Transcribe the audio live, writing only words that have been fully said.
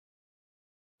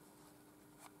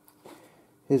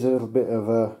Here's a little bit of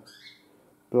a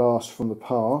blast from the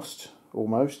past,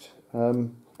 almost.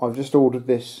 I've just ordered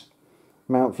this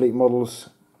Mountfleet Models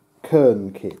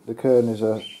Kerne kit. The Kerne is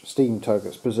a steam tug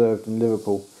that's preserved in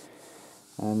Liverpool,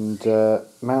 and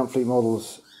Mountfleet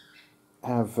Models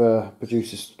have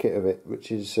produced this kit of it, which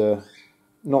is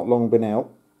not long been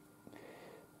out.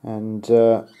 And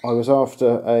I was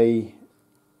after a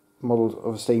model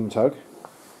of a steam tug,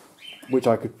 which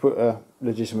I could put a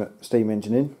legitimate steam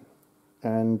engine in,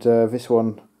 and this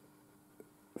one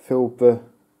filled the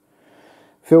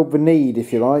need,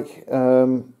 if you like.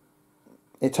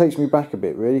 It takes me back a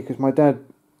bit, really, because my dad,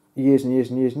 years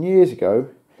ago,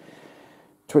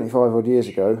 25 odd years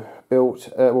ago,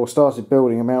 started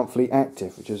building a Mountfleet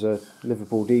Active, which is a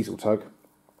Liverpool diesel tug.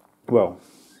 Well,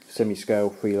 semi-scale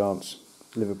freelance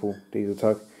Liverpool diesel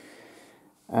tug,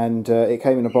 and it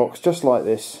came in a box just like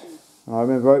this. And I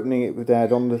remember opening it with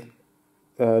Dad on the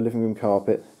living room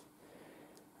carpet,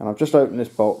 and I've just opened this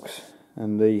box,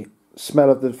 and the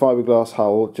smell of the fiberglass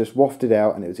hull just wafted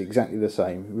out, and it was exactly the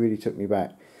same. It really took me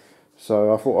back.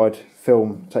 So I thought I'd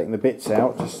film taking the bits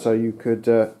out, just so you could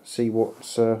see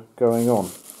what's going on.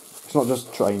 It's not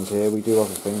just trains here, we do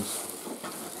other things.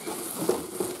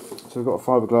 So we've got a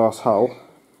fiberglass hull,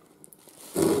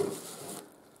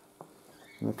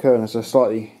 and the Kerne has a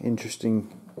slightly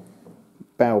interesting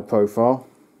bow profile.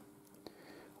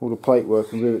 All the plate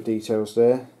work and rivet details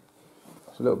there.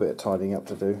 There's a little bit of tidying up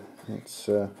to do. It's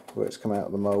where it's come out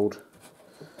of the mould.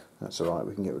 That's alright,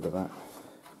 we can get rid of that.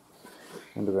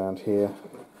 And around here,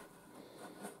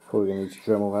 probably going to need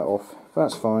to Dremel that off. But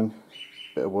that's fine.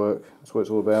 Bit of work, that's what it's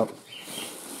all about.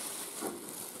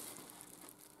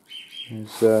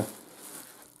 There's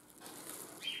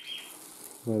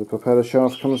where the propeller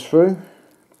shaft comes through.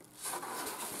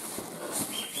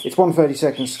 It's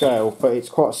 1/32 scale, but it's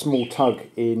quite a small tug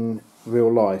in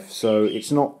real life, so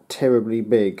it's not terribly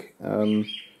big. I can't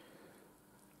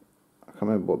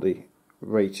remember what the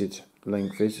rated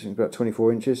length is. It's about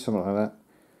 24 inches, something like that.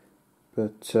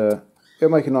 But it'll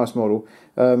make a nice model.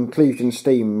 Clevedon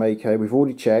Steam make a. We've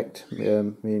already checked. Me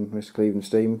and Mr. Clevedon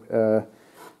Steam.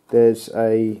 There's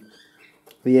the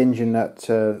engine that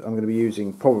I'm going to be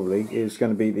using probably is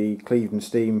going to be the Clevedon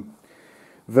Steam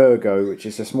Virgo, which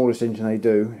is the smallest engine they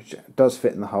do. It does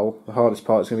fit in the hull. The hardest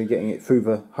part is going to be getting it through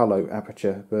the hullo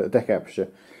aperture, the deck aperture.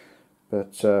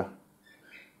 But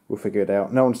we'll figure it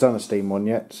out. No one's done a steam one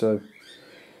yet, so,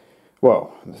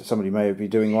 well, somebody may be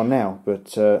doing one now,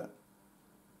 but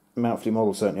Mountfleet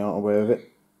Models certainly aren't aware of it,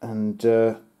 and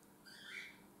we're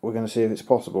going to see if it's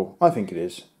possible. I think it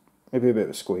is. Maybe a bit of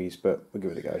a squeeze, but we'll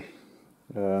give it a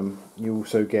go. You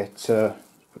also get,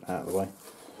 put that out of the way,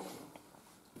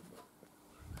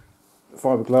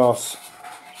 fiberglass,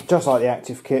 just like the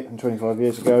Active kit from 25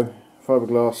 years ago.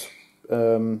 Fiberglass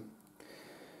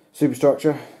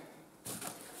superstructure.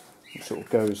 It sort of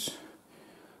goes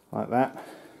like that.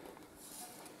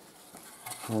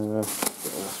 Get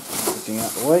everything out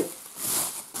of the way.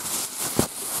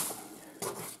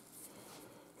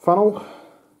 Funnel.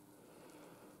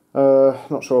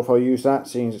 Not sure if I'll use that,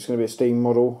 seeing as it's going to be a steam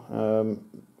model.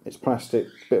 It's plastic,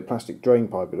 bit of plastic drain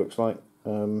pipe, it looks like.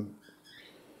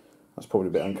 That's probably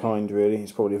a bit unkind, really.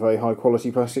 It's probably a very high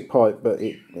quality plastic pipe, but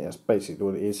that's basically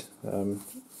what it is.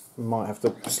 Might have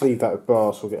to sleeve that with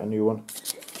brass or get a new one.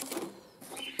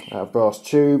 Brass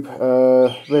tube.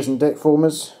 Resin deck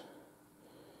formers.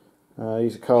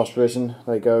 These are cast resin.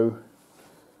 They go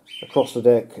across the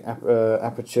deck,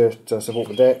 aperture to support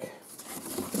the deck.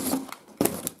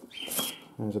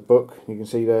 There's a book. You can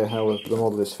see there how the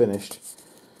model is finished.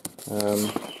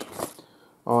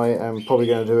 I am probably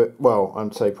going to do it, well,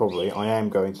 I'd say probably, I am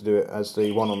going to do it as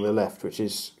the one on the left, which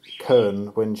is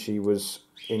Kerne when she was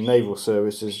in naval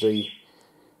service as the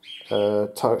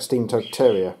steam tug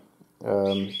Terrier.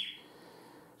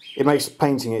 It makes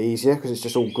painting it easier because it's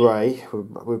just all grey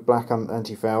with black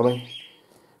anti-fouling,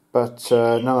 but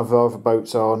none of our other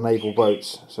boats are naval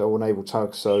boats, so all naval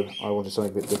tugs, so I wanted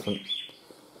something a bit different.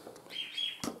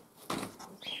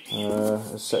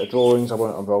 A set of drawings, I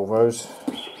won't unroll those.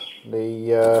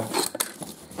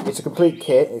 It's a complete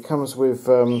kit. It comes with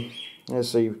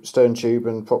there's the stern tube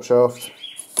and prop shaft.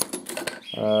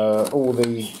 All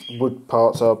the wood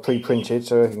parts are pre-printed,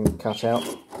 so you can cut out.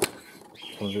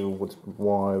 Comes with all wood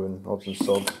wire and odds and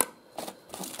sods.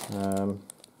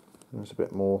 There's a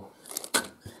bit more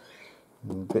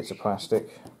bits of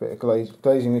plastic, bit of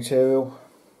glazing material.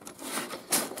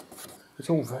 It's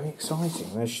all very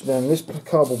exciting. Then this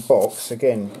cardboard box,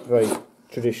 again, very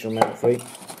traditional Mountfleet.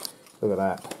 Look at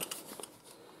that.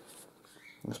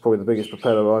 That's probably the biggest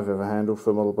propeller I've ever handled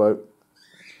for a model boat.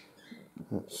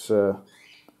 That's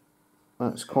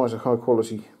That's quite a high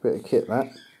quality bit of kit,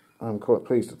 that. I'm quite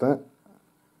pleased with that.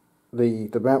 The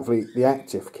Mountfleet, the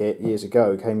active kit years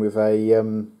ago came with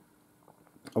a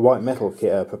white metal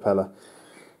kit propeller,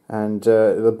 and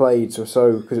the blades were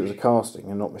so, because it was a casting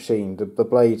and not machined, the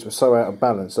blades were so out of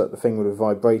balance that the thing would have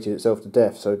vibrated itself to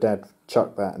death. So Dad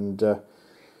chucked that, and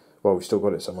well, we've still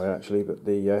got it somewhere actually, but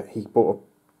he bought a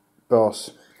brass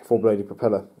 4-bladed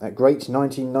propeller at great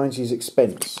 1990s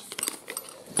expense.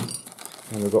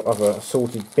 And we've got other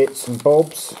assorted bits and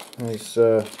bobs. There's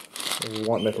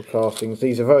white metal castings.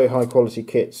 These are very high quality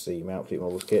kits, the Mountfleet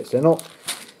Models kits. They're not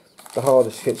the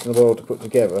hardest kits in the world to put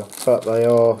together, but they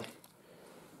are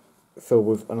filled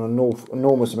with an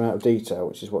enormous amount of detail,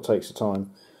 which is what takes the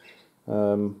time.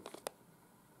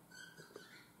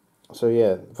 So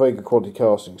yeah, very good quality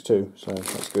castings too, so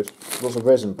that's good. Lots of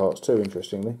resin parts too,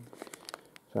 interestingly.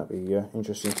 So that'd be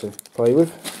interesting to play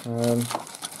with.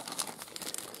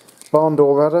 Barn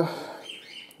door rudder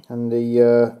and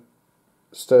the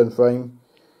stern frame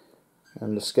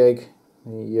and the skeg.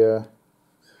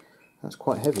 That's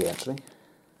quite heavy actually.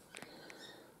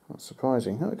 That's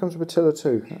surprising. Oh, it comes with a tiller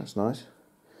too. That's nice.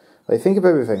 They think of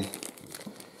everything.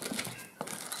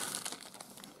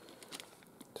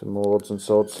 Some more odds and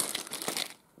sods.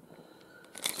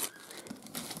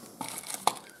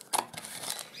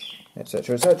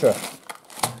 Etc. etc.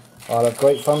 I'll have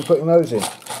great fun putting those in.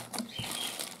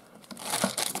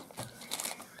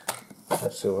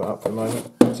 Let's seal it up for the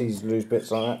moment. It's easy to lose bits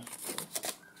like that.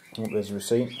 Oh, there's a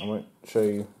receipt. I won't show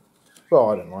you. Well,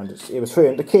 I don't mind. It was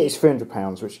the kit is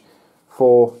 £300, which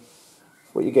for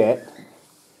what you get,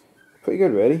 pretty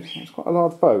good really. It's quite a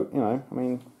large boat, you know. I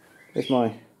mean, here's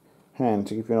my hand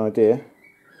to give you an idea.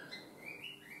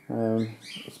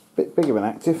 It's a bit bigger than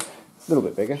active, a little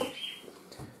bit bigger.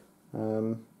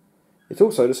 It's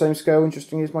also the same scale,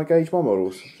 interestingly, as my Gauge 1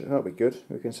 models. So that'll be good.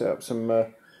 We can set up some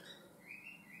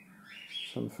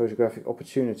photographic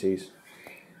opportunities.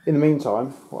 In the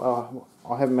meantime,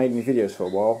 I haven't made any videos for a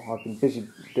while. I've been busy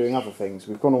doing other things.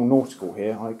 We've gone all nautical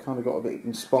here. I kind of got a bit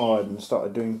inspired and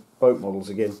started doing boat models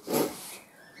again.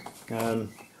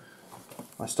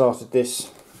 I started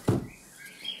this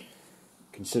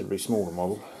considerably smaller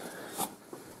model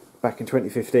back in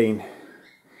 2015,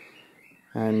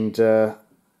 and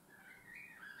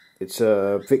it's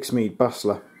a Vicsmead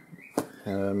Bustler.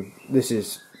 This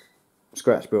is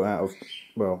scratch built out of,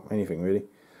 well, anything really.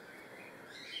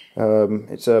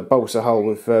 It's a balsa hull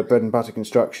with bread and butter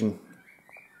construction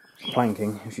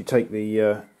planking. If you take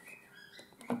the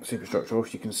superstructure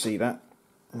off, you can see that.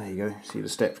 There you go, see the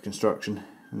stepped construction.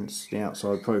 And it's the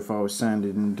outside profile is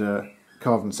sanded and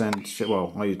carbon sanded to shape.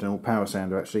 Well, I used an old power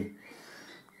sander actually.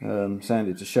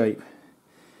 Sanded to shape.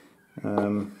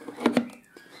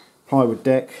 Plywood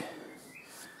deck,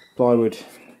 plywood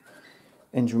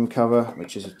engine room cover,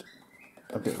 which is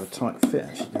a bit of a tight fit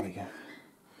actually. There we go.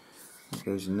 That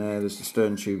goes in there. There's the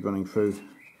stern tube running through.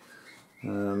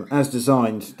 As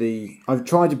designed, I've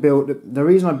tried to build. The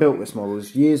reason I built this model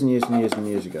is years and years and years and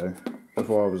years ago,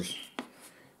 before I was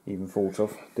even thought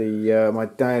of. My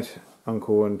dad,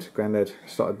 uncle, and granddad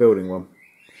started building one,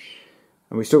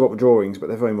 and we still got the drawings, but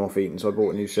they're very moth-eaten. So I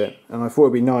bought a new set, and I thought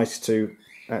it'd be nice to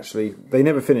actually. They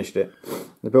never finished it.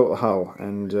 They built the hull,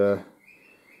 and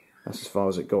that's as far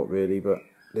as it got really. But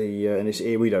and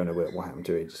we don't know what happened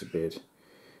to it. It disappeared.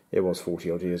 It was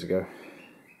 40 odd years ago.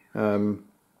 And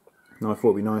I thought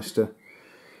it'd be nice to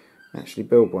actually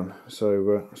build one,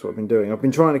 so that's what I've been doing. I've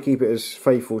been trying to keep it as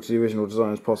faithful to the original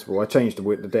design as possible. I changed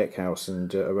the deck house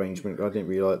and arrangement. I didn't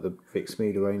really like the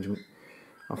Vicsmead arrangement.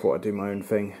 I thought I'd do my own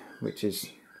thing, which is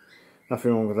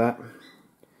nothing wrong with that.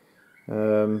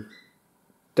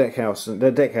 Deck house,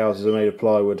 the deck houses are made of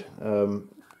plywood.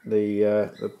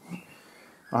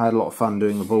 I had a lot of fun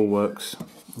doing the bulwarks.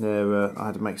 I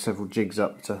had to make several jigs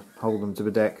up to hold them to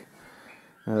the deck.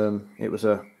 It was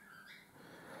a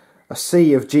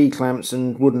sea of G-clamps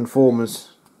and wooden formers,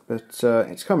 but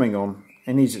it's coming on.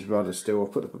 It needs its rudder still.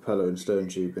 I've put the propeller and stern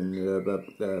tube and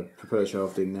the propeller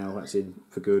shaft in now. That's in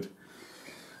for good.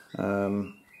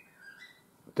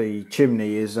 The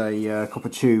chimney is a copper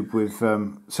tube with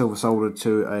silver soldered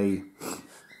to a...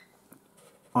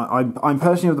 I'm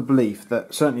personally of the belief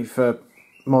that certainly for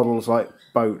models like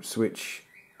boats which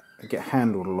get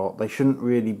handled a lot, they shouldn't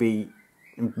really be...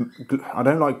 I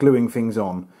don't like gluing things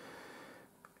on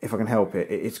if I can help it.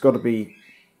 It's got to be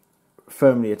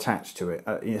firmly attached to it,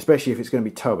 especially if it's going to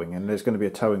be towing, and there's going to be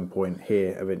a towing point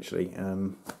here eventually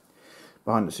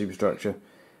behind the superstructure.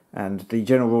 And the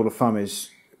general rule of thumb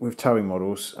is with towing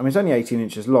models, I mean it's only 18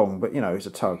 inches long, but you know it's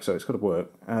a tug, so it's got to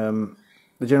work.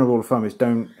 The general rule of thumb is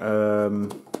don't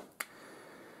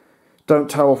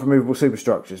tow off removable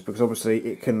superstructures, because obviously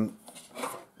it can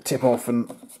tip off and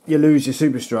you lose your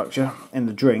superstructure in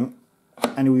the drink,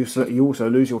 and you also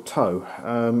lose your toe.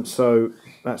 So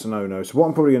that's a no-no. So what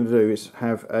I'm probably going to do is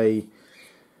have a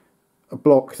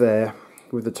block there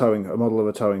with the towing, a model of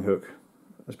a towing hook,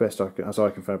 as best as I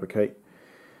can fabricate,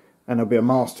 and there'll be a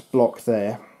mast block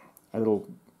there, a little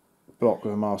block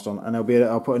with a mast on, and I'll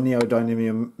put a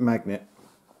neodymium magnet,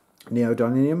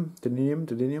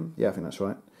 neodymium, yeah, I think that's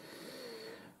right,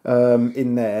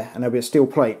 in there, and there'll be a steel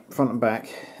plate front and back,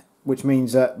 which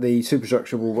means that the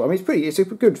superstructure will, I mean, it's a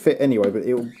good fit anyway, but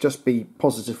it will just be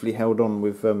positively held on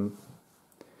with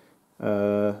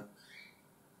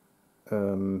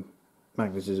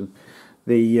magnetism.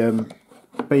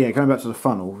 But yeah, going back to the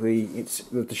funnel, the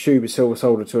tube is silver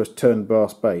soldered to a turned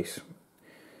brass base.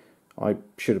 I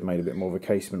should have made a bit more of a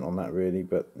casement on that really,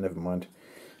 but never mind.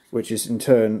 Which is in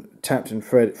turn tapped and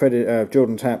threaded,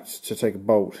 Jordan tapped to take a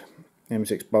bolt,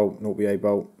 M6 bolt, 0BA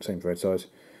bolt, same thread size.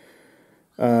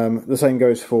 The same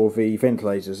goes for the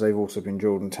ventilators. They've also been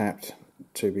Jordan tapped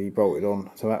to be bolted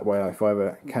on, so that way if I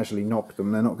ever casually knock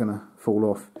them, they're not going to fall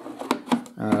off.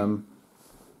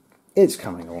 It's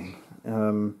coming on.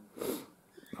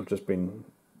 I've just been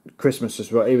Christmas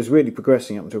as well. It was really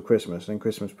progressing up until Christmas, and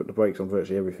Christmas put the brakes on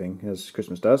virtually everything, as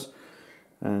Christmas does.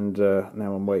 And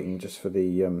now I'm waiting just for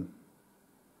the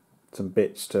some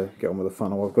bits to get on with the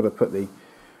funnel. I've got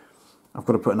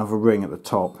to put another ring at the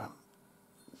top.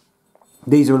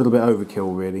 These are a little bit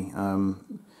overkill, really.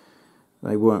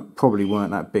 They probably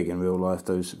weren't that big in real life,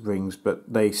 those rings,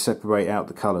 but they separate out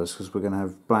the colours because we're going to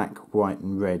have black, white,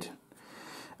 and red,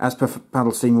 as per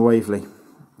paddle steamer Waverley.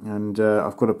 And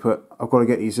I've got to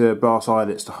get these brass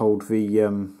eyelets to hold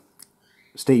the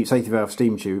safety valve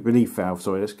steam tube, relief valve.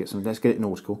 Sorry, let's get it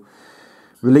nautical.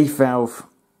 Relief valve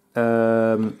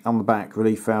on the back,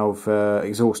 relief valve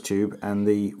exhaust tube, and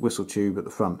the whistle tube at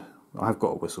the front. I have got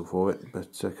a whistle for it,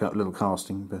 but a little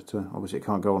casting, but obviously it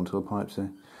can't go onto the pipes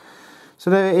there. So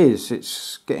there it is.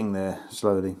 It's getting there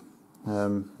slowly.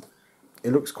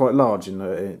 It looks quite large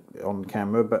on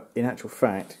camera, but in actual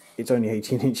fact, it's only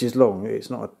 18 inches long. It's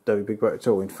not a very big boat at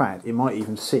all. In fact, it might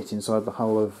even sit inside the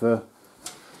hull of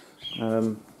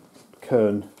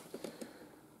Kerne.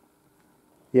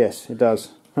 Yes, it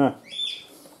does. Huh.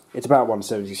 It's about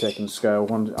 1/72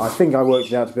 scale. I think I worked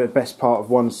it out to be the best part of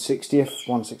 1/60th,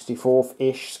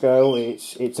 1/64th-ish scale.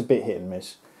 It's a bit hit and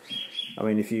miss. I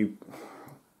mean,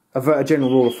 a general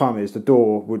rule of thumb is the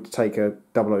door would take a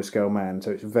 00 scale man,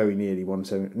 so it's very nearly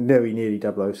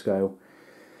 00 scale.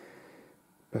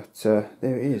 But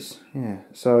there it is. Yeah.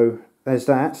 So there's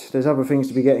that. There's other things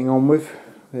to be getting on with.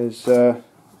 There's that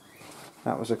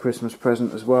was a Christmas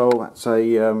present as well. That's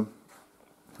a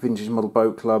Vintage Model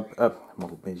Boat Club.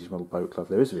 Vintage Model Boat Club.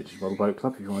 There is a Vintage Model Boat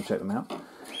Club if you want to check them out.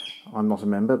 I'm not a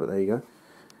member, but there you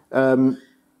go.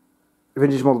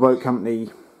 Vintage Model Boat Company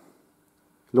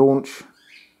launch.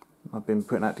 I've been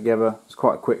putting that together. It's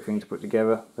quite a quick thing to put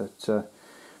together, but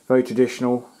very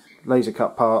traditional. Laser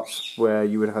cut parts where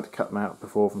you would have had to cut them out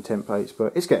before from templates,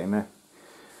 but it's getting there.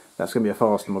 That's going to be a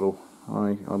fast model.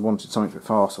 I wanted something a bit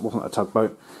fast. It wasn't a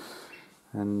tugboat,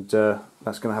 and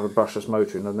that's going to have a brushless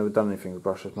motor, and I've never done anything with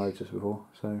brushless motors before,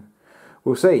 so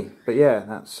we'll see. But yeah,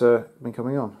 that's been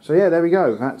coming on. So yeah, there we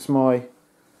go. That's my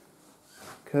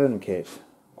Kerne kit.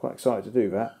 Quite excited to do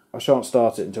that. I shan't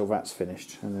start it until that's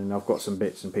finished, and then I've got some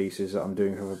bits and pieces that I'm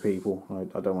doing for other people.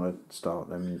 I don't want to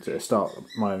start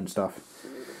my own stuff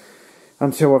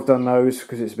until I've done those,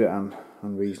 because it's a bit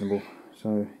unreasonable.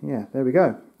 So yeah, there we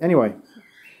go. Anyway,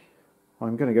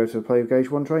 I'm going to go to the play of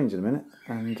Gauge 1 trains in a minute,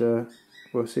 and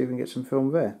we'll see if we can get some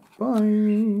film there.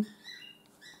 Bye!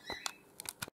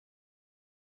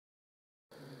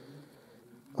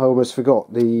 I almost forgot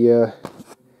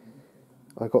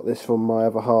I got this from my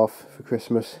other half for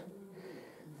Christmas.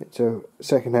 It's a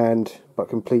second-hand but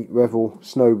complete Revel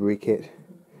Snowberry kit.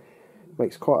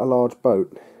 Makes quite a large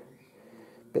boat.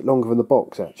 A bit longer than the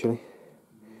box actually.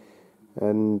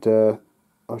 And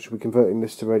I should be converting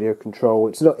this to radio control.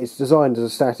 It's designed as a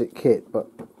static kit, but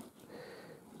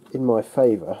in my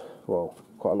favour, well,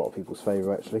 quite a lot of people's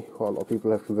favour actually. Quite a lot of people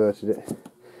have converted it.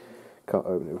 Can't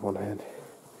open it with one hand.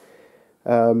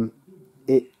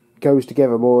 It goes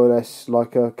together more or less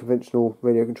like a conventional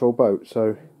radio control boat,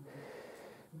 so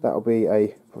that'll be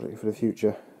a project for the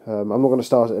future. I'm not going to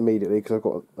start it immediately because I've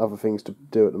got other things to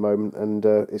do at the moment, and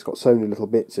it's got so many little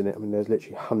bits in it. I mean, there's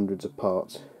literally hundreds of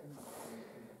parts.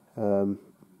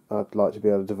 I'd like to be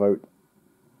able to devote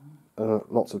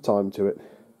lots of time to it.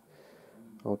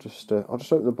 I'll just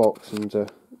open the box and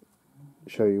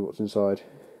show you what's inside.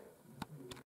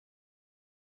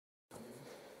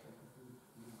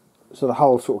 So the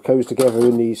hull sort of goes together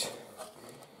in these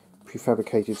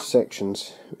prefabricated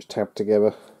sections, which tab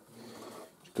together.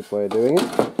 good way of doing it.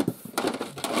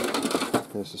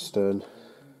 There's the stern.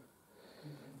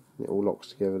 It all locks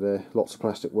together there. Lots of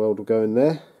plastic weld will go in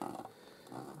there.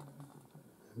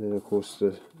 And then of course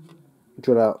the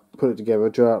drill out, put it together,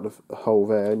 drill out the hole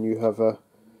there, and you have a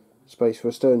space for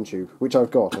a stern tube, which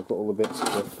I've got. I've got all the bits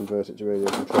to convert it to radio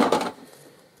control.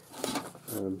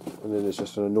 And then there's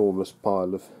just an enormous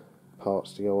pile of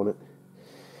parts to go on it.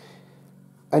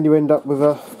 And you end up with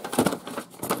a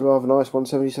rather nice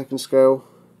 1/72 scale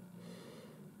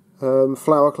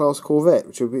Flower class Corvette,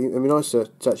 which would be, it'd be nice to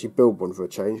actually build one for a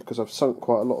change, because I've sunk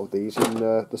quite a lot of these in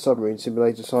the Submarine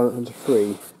Simulator Silent Hunter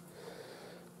 3.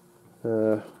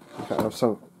 In fact, I've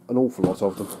sunk an awful lot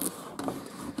of them.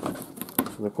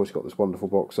 And of course you've got this wonderful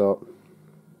box art.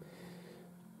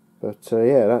 But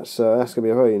yeah, that's going to be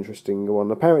a very interesting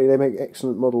one. Apparently they make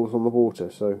excellent models on the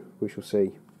water, so we shall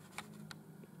see.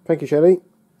 Thank you, Shelley.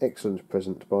 Excellent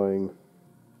present buying.